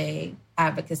 let's say,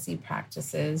 advocacy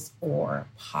practices or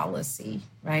policy,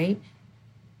 right?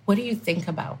 What do you think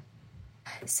about?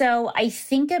 So I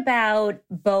think about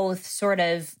both sort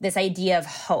of this idea of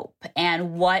hope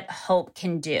and what hope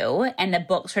can do. And the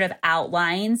book sort of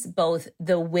outlines both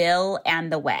the will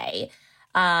and the way.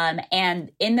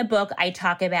 And in the book, I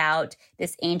talk about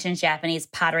this ancient Japanese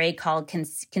pottery called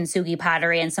kintsugi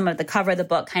pottery. And some of the cover of the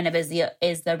book kind of is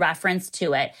the reference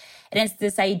to it. And it's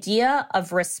this idea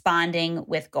of responding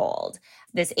with gold.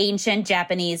 This ancient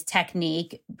Japanese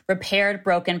technique, repaired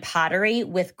broken pottery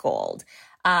with gold.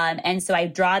 And so I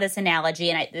draw this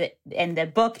analogy, and the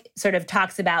book sort of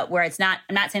talks about where I'm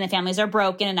not saying the families are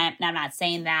broken, and I'm not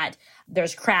saying that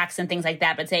there's cracks and things like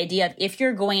that, but it's the idea of if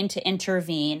you're going to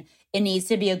intervene, it needs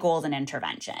to be a golden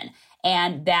intervention.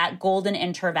 And that golden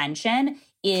intervention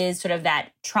is sort of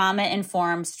that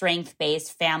trauma-informed,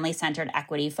 strength-based, family-centered,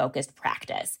 equity-focused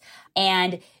practice.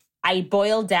 And I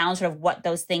boiled down sort of what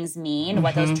those things mean,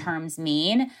 what those terms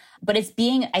mean. But it's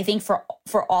being, I think,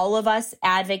 for all of us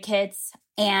advocates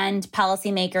and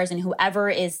policymakers and whoever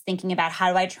is thinking about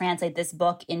how do I translate this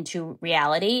book into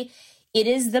reality, it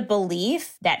is the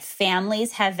belief that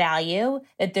families have value,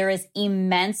 that there is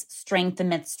immense strength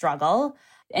amidst struggle,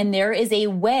 and there is a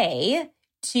way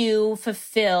to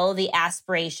fulfill the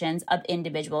aspirations of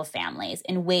individual families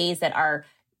in ways that are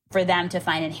for them to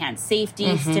find enhanced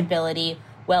safety, stability,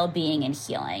 well-being, and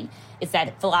healing. It's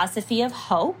that philosophy of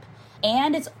hope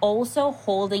And it's also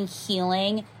holding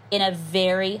healing in a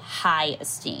very high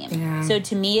esteem. Yeah. So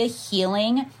to me, a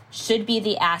healing should be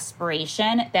the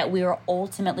aspiration that we are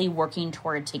ultimately working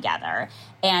toward together.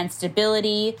 And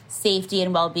stability, safety,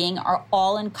 and well-being are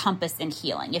all encompassed in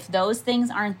healing. If those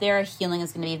things aren't there, healing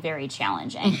is going to be very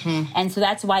challenging. And so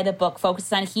that's why the book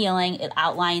focuses on healing. It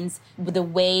outlines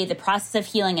the process of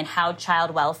healing and how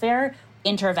child welfare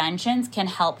interventions can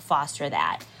help foster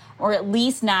that, or at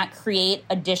least not create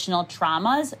additional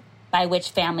traumas by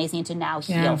which families need to now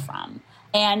heal from.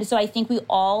 And so I think we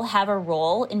all have a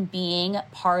role in being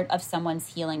part of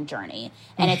someone's healing journey.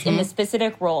 And it's in the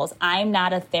specific roles. I'm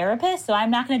not a therapist, so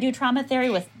I'm not going to do trauma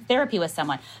therapy with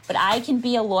someone. But I can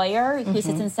be a lawyer who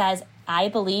sits and says, I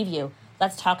believe you.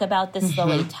 Let's talk about this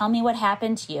slowly. Tell me what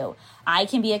happened to you. I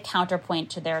can be a counterpoint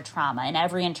to their trauma in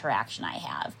every interaction I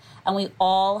have. And we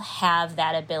all have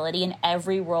that ability in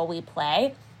every role we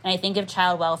play. And I think if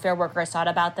child welfare workers thought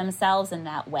about themselves in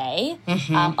that way,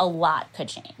 a lot could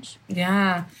change.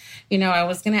 Yeah. I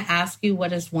was going to ask you,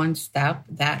 what is one step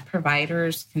that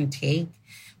providers can take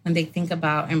when they think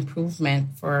about improvement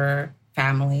for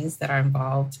families that are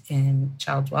involved in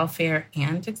child welfare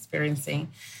and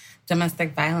experiencing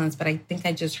domestic violence? But I think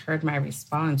I just heard my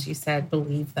response. You said,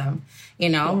 believe them,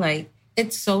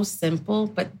 it's so simple,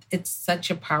 but it's such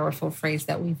a powerful phrase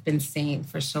that we've been saying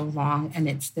for so long, and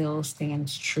it still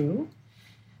stands true.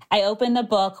 I opened the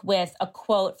book with a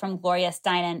quote from Gloria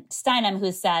Steinem,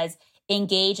 who says,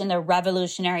 engage in the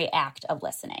revolutionary act of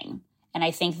listening. And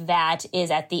I think that is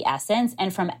at the essence.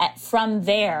 And from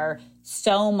there,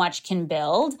 so much can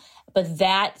build. But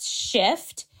that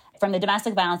shift from the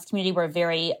domestic violence community, we're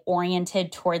very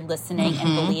oriented toward listening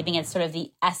and believing it's sort of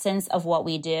the essence of what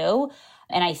we do.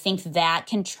 And I think that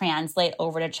can translate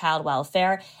over to child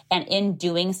welfare. And in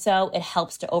doing so, it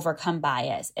helps to overcome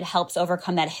bias. It helps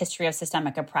overcome that history of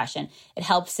systemic oppression. It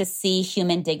helps to see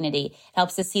human dignity. It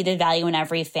helps to see the value in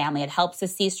every family. It helps to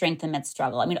see strength amidst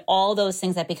struggle. I mean, all those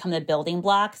things that become the building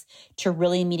blocks to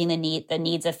really meeting the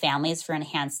needs of families for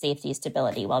enhanced safety,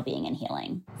 stability, well-being, and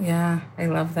healing. Yeah, I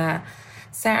love that.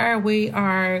 Sarah, we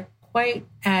are quite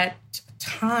at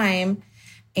time.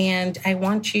 And I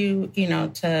want you,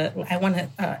 I want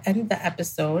to end the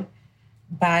episode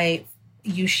by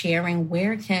you sharing,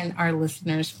 where can our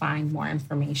listeners find more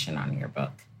information on your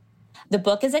book? The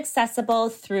book is accessible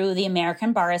through the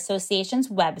American Bar Association's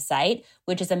website,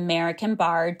 which is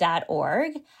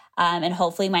americanbar.org. And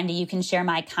hopefully, Wendy, you can share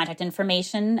my contact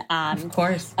information. Of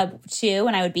course. Too.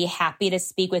 And I would be happy to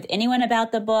speak with anyone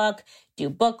about the book, do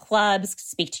book clubs,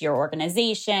 speak to your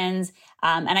organizations.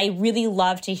 And I really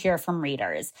love to hear from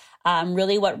readers.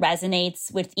 Really what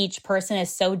resonates with each person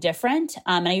is so different.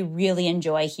 And I really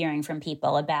enjoy hearing from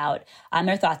people about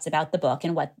their thoughts about the book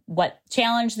and what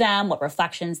challenged them, what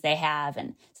reflections they have.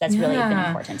 And so that's really been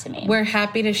important to me. We're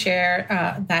happy to share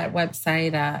that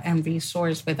website and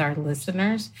resource with our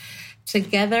listeners.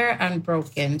 Together,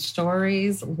 Unbroken: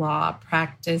 Stories, Law,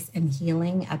 Practice, and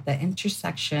Healing at the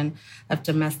Intersection of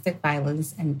Domestic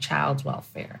Violence and Child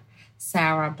Welfare.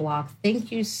 Sarah Block,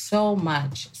 thank you so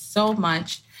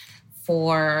much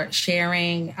for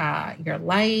sharing your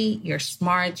light, your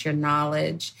smarts, your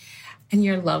knowledge, and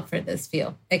your love for this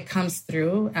field. It comes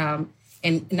through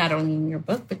in not only in your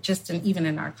book, but just even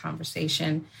in our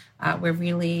conversation.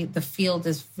 The field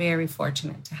is very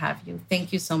fortunate to have you.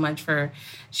 Thank you so much for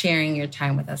sharing your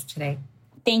time with us today.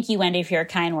 Thank you, Wendy, for your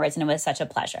kind words, and it was such a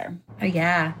pleasure.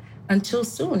 Yeah. Until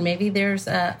soon. Maybe there's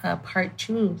a part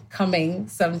 2 coming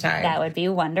sometime. That would be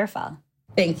wonderful.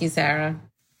 Thank you, Sarah.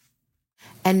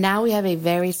 And now we have a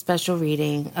very special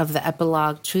reading of the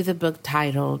epilogue to the book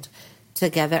titled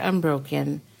Together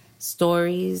Unbroken: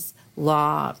 Stories,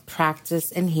 Law,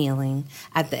 Practice, and Healing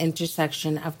at the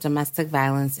Intersection of Domestic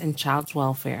Violence and Child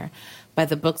Welfare by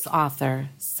the book's author,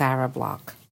 Sarah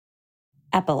Block.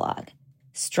 Epilogue: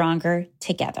 Stronger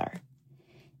Together.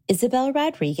 Isabel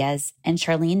Rodriguez and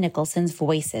Charlene Nicholson's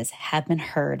voices have been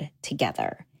heard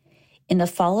together. In the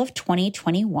fall of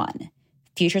 2021,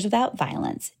 Futures Without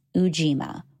Violence,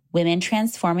 UJIMA, Women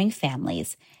Transforming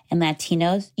Families, and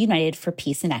Latinos United for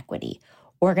Peace and Equity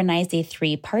organized a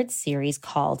 3-part series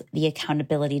called The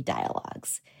Accountability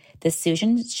Dialogues. The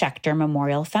Susan Schechter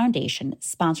Memorial Foundation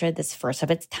sponsored this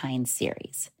first-of-its-kind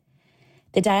series.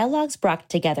 The dialogues brought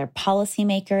together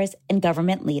policymakers and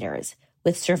government leaders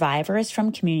with survivors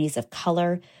from communities of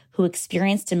color who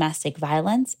experienced domestic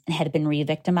violence and had been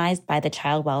re-victimized by the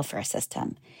child welfare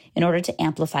system in order to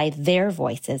amplify their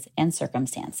voices and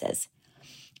circumstances.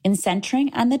 In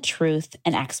centering on the truth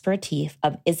and expertise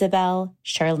of Isabel,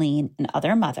 Charlene, and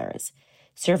other mothers,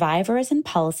 survivors and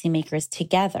policymakers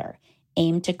together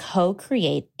aimed to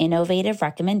co-create innovative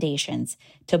recommendations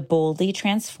to boldly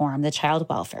transform the child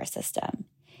welfare system.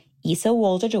 Isa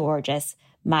Wolder-Georges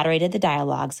moderated the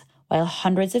dialogues while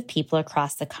hundreds of people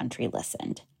across the country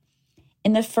listened.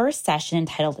 In the first session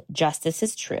entitled Justice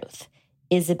is Truth,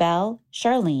 Isabel,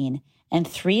 Charlene, and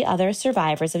 3 other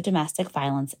survivors of domestic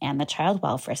violence and the child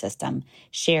welfare system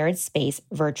shared space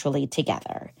virtually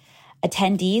together.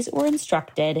 Attendees were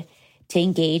instructed to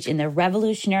engage in the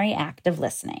revolutionary act of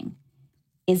listening.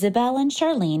 Isabel and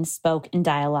Charlene spoke in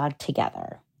dialogue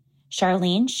together.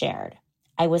 Charlene shared,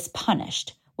 "I was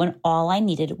punished when all I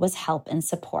needed was help and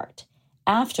support.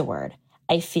 Afterward,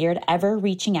 I feared ever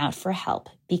reaching out for help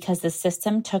because the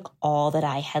system took all that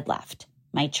I had left,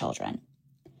 my children."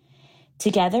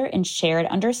 Together in shared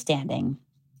understanding,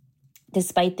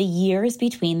 despite the years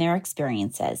between their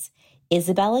experiences,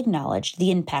 Isabel acknowledged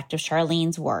the impact of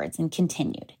Charlene's words and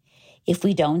continued, "If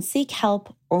we don't seek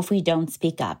help or if we don't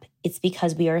speak up, it's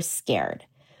because we are scared.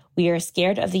 We are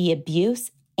scared of the abuse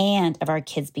and of our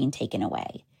kids being taken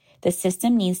away. The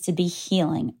system needs to be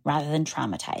healing rather than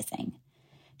traumatizing."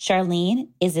 Charlene,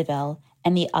 Isabel,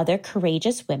 and the other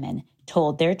courageous women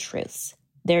told their truths.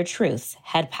 Their truths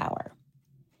had power.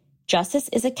 Justice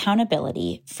is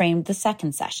Accountability framed the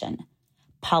second session.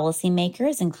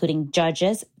 Policymakers, including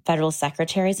judges, federal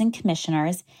secretaries and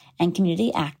commissioners, and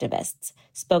community activists,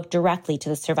 spoke directly to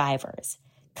the survivors.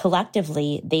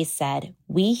 Collectively, they said,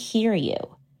 "We hear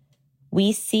you.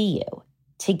 We see you.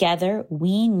 Together,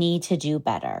 we need to do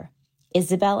better."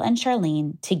 Isabel and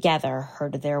Charlene together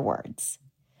heard their words.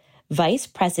 Vice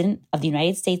President of the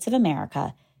United States of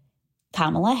America,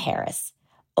 Kamala Harris,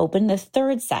 opened the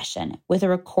third session with a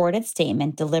recorded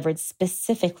statement delivered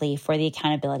specifically for the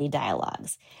accountability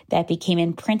dialogues that became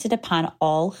imprinted upon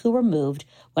all who were moved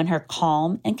when her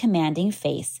calm and commanding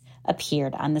face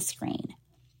appeared on the screen.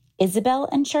 Isabel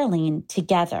and Charlene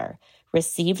together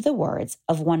received the words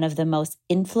of one of the most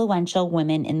influential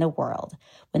women in the world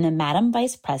when the Madam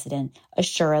Vice President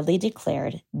assuredly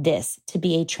declared this to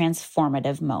be a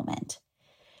transformative moment.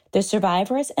 The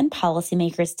survivors and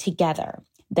policymakers together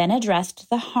then addressed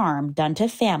the harm done to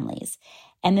families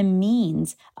and the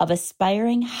means of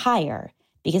aspiring higher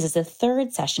because, as the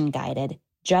third session guided,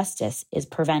 justice is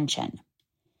prevention.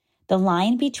 The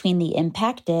line between the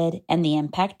impacted and the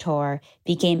impactor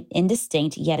became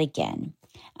indistinct yet again,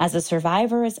 as the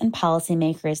survivors and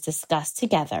policymakers discussed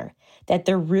together that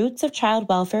the roots of child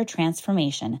welfare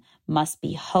transformation must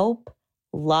be hope,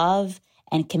 love,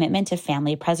 and commitment to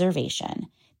family preservation,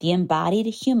 the embodied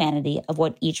humanity of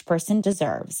what each person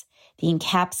deserves, the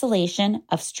encapsulation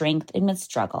of strength amidst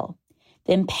struggle,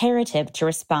 the imperative to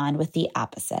respond with the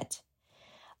opposite.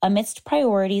 Amidst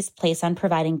priorities placed on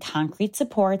providing concrete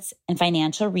supports and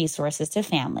financial resources to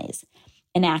families,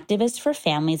 an activist for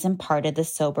families imparted the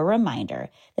sober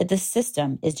reminder that the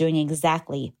system is doing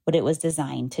exactly what it was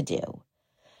designed to do.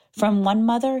 From one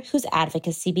mother whose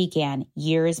advocacy began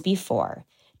years before,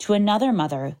 to another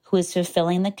mother who is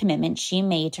fulfilling the commitment she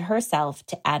made to herself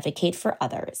to advocate for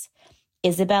others,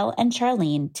 Isabel and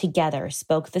Charlene together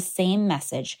spoke the same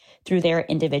message through their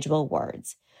individual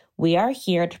words. We are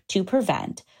here to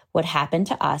prevent what happened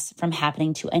to us from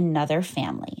happening to another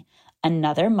family,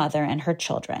 another mother and her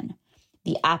children.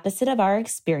 The opposite of our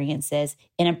experiences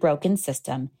in a broken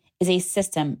system is a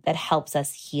system that helps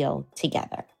us heal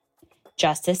together.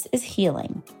 Justice is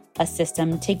healing, a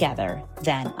system together,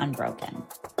 then unbroken.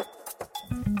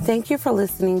 Thank you for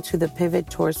listening to the Pivot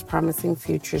Towards Promising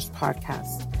Futures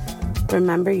podcast.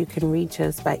 Remember, you can reach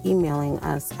us by emailing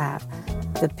us at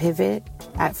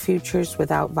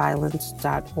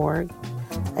thepivot@futureswithoutviolence.org.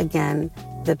 Again,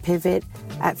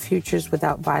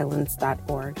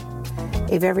 thepivot@futureswithoutviolence.org.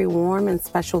 A very warm and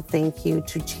special thank you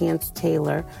to Chance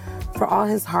Taylor for all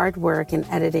his hard work in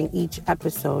editing each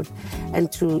episode, and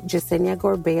to Yesenia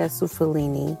Gorbea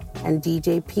Sufilini and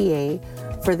DJ PA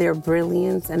for their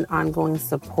brilliance and ongoing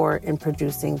support in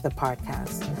producing the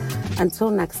podcast. Until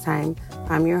next time,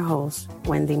 I'm your host,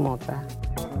 Wendy Mota.